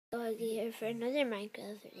Here for another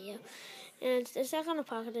Minecraft video, and it's the second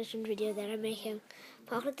Pocket Edition video that I'm making.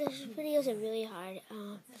 Pocket Edition videos are really hard.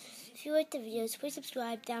 If you like the videos, please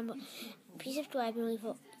subscribe down below. Please subscribe and leave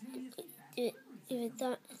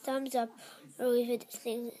a thumbs up or leave a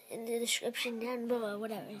thing in the description down below,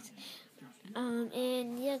 whatever it is.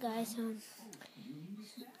 And yeah, guys.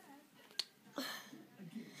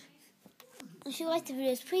 If you like the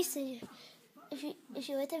videos, please say. If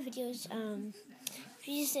you like the videos,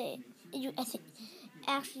 please say.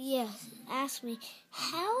 Ask me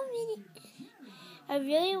how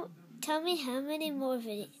many. Tell me how many more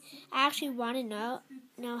videos. I actually want to know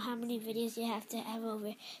how many videos you have to have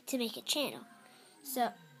over to make a channel.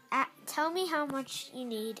 So tell me how much you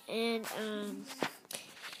need, and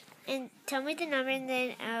tell me the number, and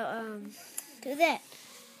then I'll do that.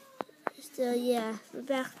 So yeah, we're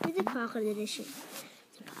back to the Pocket Edition.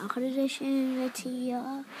 The Pocket Edition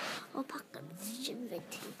video. Or Pocket Edition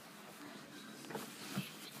video.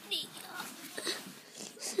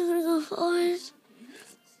 So I'm gonna go forward.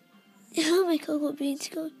 How my cocoa beans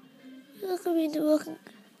go? Cocoa beans are working.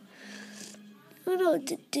 I don't know what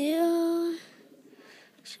to do.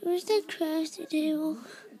 So where's that crafting table?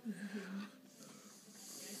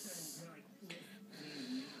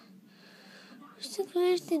 Where's the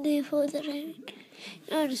crafting table that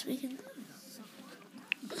I'm just making?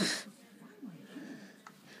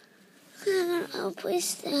 I'll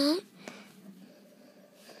place that.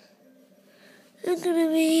 I'm gonna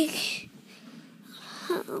make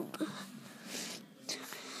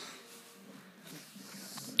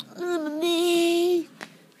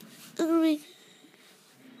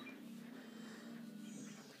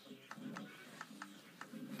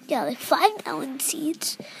like 5 melon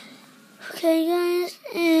seeds. Okay, guys,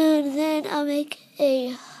 and then I'll make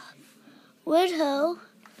a wood hoe.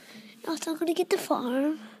 Also, I'm gonna get the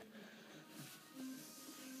farm.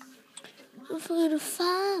 I'm gonna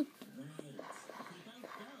farm.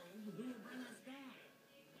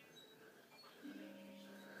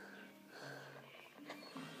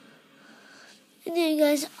 And then,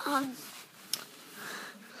 guys,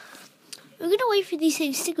 we're gonna wait for these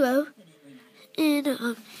things to grow. And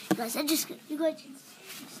guys, you guys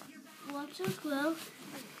watch them grow.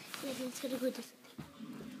 Yeah, it's gonna go this.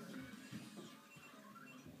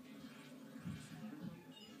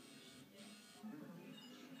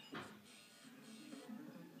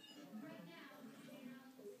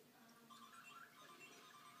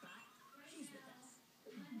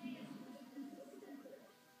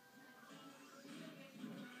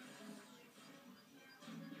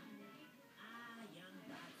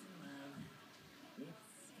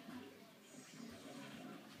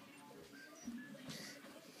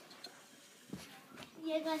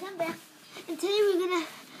 Yeah, guys, I'm back. And today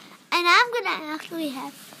I'm gonna actually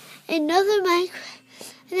have another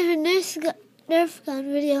Nerf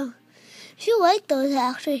gun video. If you like those,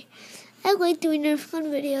 actually, I like doing Nerf gun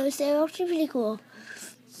videos. They're actually pretty cool.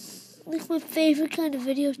 It's my favorite kind of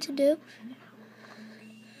video to do.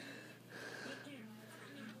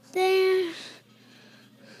 There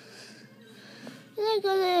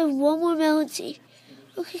goes. I have one more melon seed.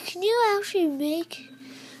 Okay, can you actually make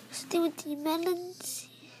something with the melons?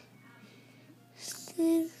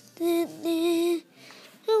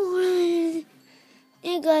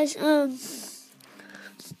 Hey guys, there's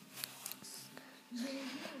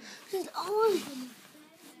always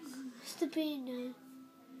to be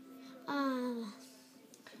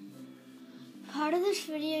part of this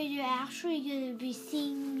video. You're actually gonna be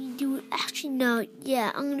seeing me do it. Actually, no,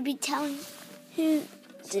 yeah, I'm gonna be telling you.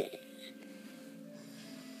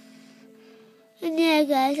 And yeah,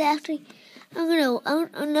 guys, actually, I'm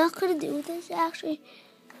not gonna do this. Actually,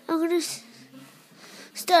 I'm gonna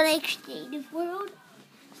start a creative world.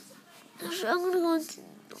 So I'm gonna go into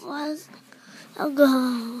I'll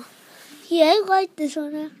go. Yeah, I like this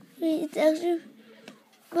one. Actually, it's actually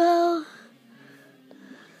well.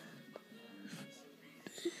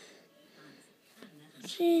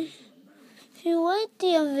 See, if you like the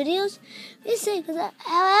videos, please say, because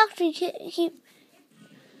I'll actually keep.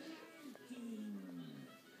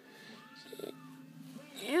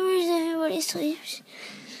 Everybody sleeps.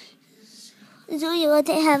 It's only what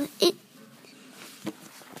they have it.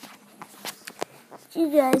 You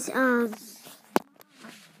guys, I'm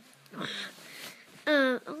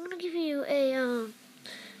gonna give you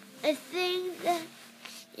a thing that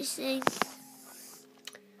you're saying.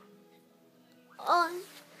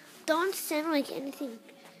 Don't send like anything.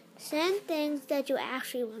 Send things that you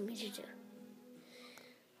actually want me to do.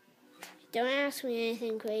 Don't ask me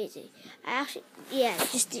anything crazy.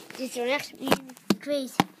 Just don't ask me anything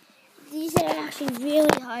crazy. These are actually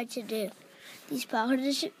really hard to do. these pocket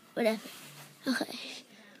edition, whatever. Okay,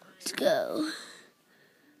 let's go.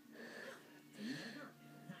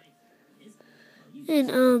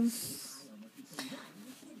 And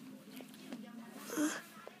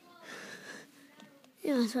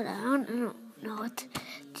yeah, that's what I don't know what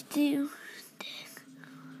to do.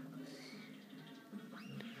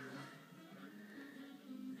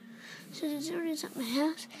 So there's already at my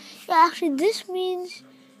house. Yeah, actually, this means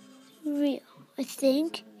real, I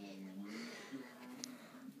think.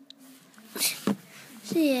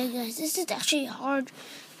 So yeah, guys, this is actually hard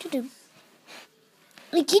to do.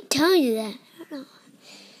 I keep telling you that. I don't know.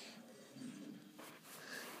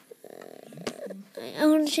 I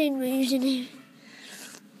want to change my username.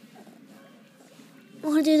 I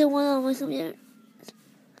want to do the one on my computer.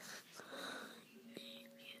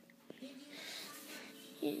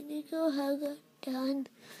 Here you go, Helga. Done.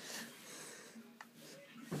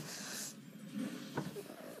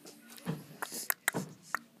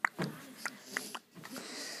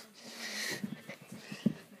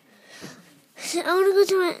 So I want to go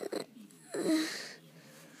to my...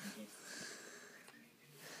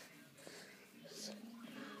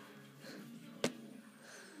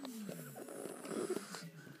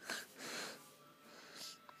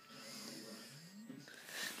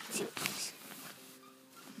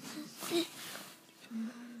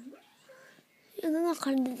 And I'm not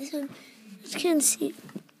going to do this one. As you can see.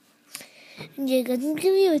 And yeah, guys, I'm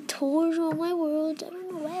giving you a tour of my world. I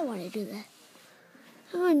don't know why I want to do that.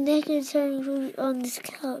 My neck is turning on this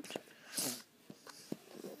couch.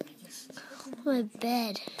 My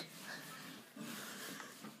bed.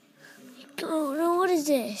 Oh no, what is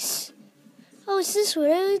this? Oh, it's this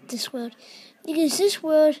world. I like this world. Because this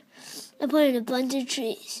world, I put in a bunch of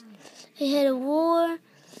trees. I had a war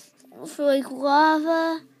for like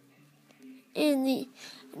lava and the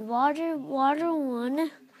water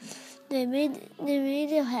won. They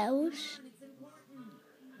made a house.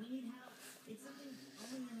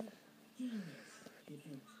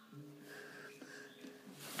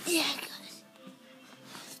 Yeah, guys.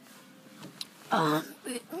 I'm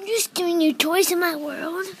just giving you toys in my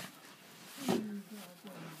world. I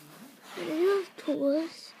don't have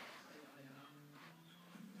toys.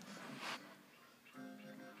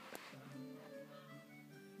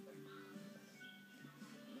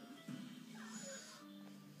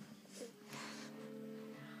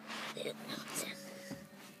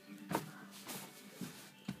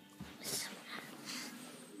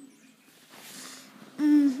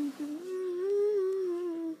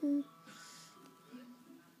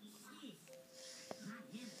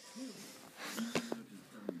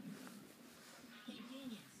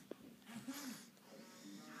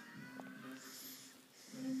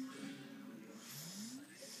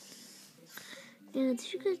 And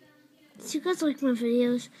if you guys like my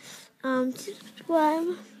videos,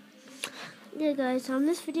 subscribe. Yeah, guys,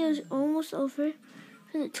 this video is almost over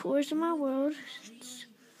for the tours of my world.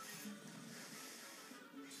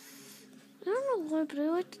 I don't know what, but I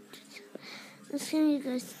like to do. Let's give you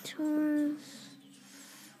guys tours.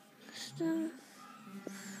 Stuff.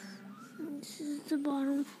 This is the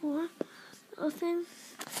bottom floor of thing.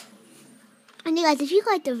 And you guys, if you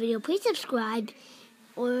liked the video, please subscribe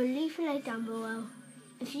or leave a like down below.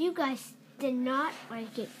 If you guys did not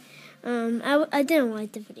like it, I didn't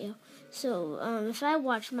like the video. So if I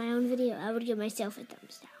watched my own video, I would give myself a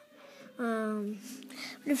thumbs down.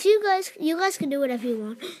 But if you guys can do whatever you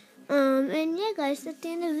want. And yeah, guys, that's the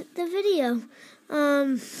end of the video.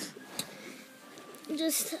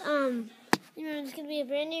 It's gonna be a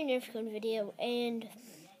brand new Nerf gun video, and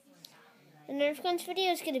the Nerf guns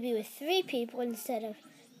video is gonna be with 3 people instead of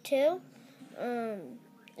 2.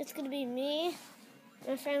 It's gonna be me,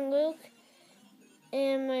 my friend Luke,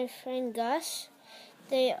 and my friend Gus.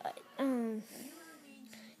 They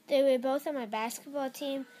were both on my basketball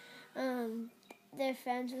team. They're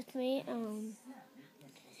friends with me. And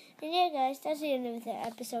yeah, guys, that's the end of the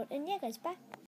episode. And yeah, guys, bye.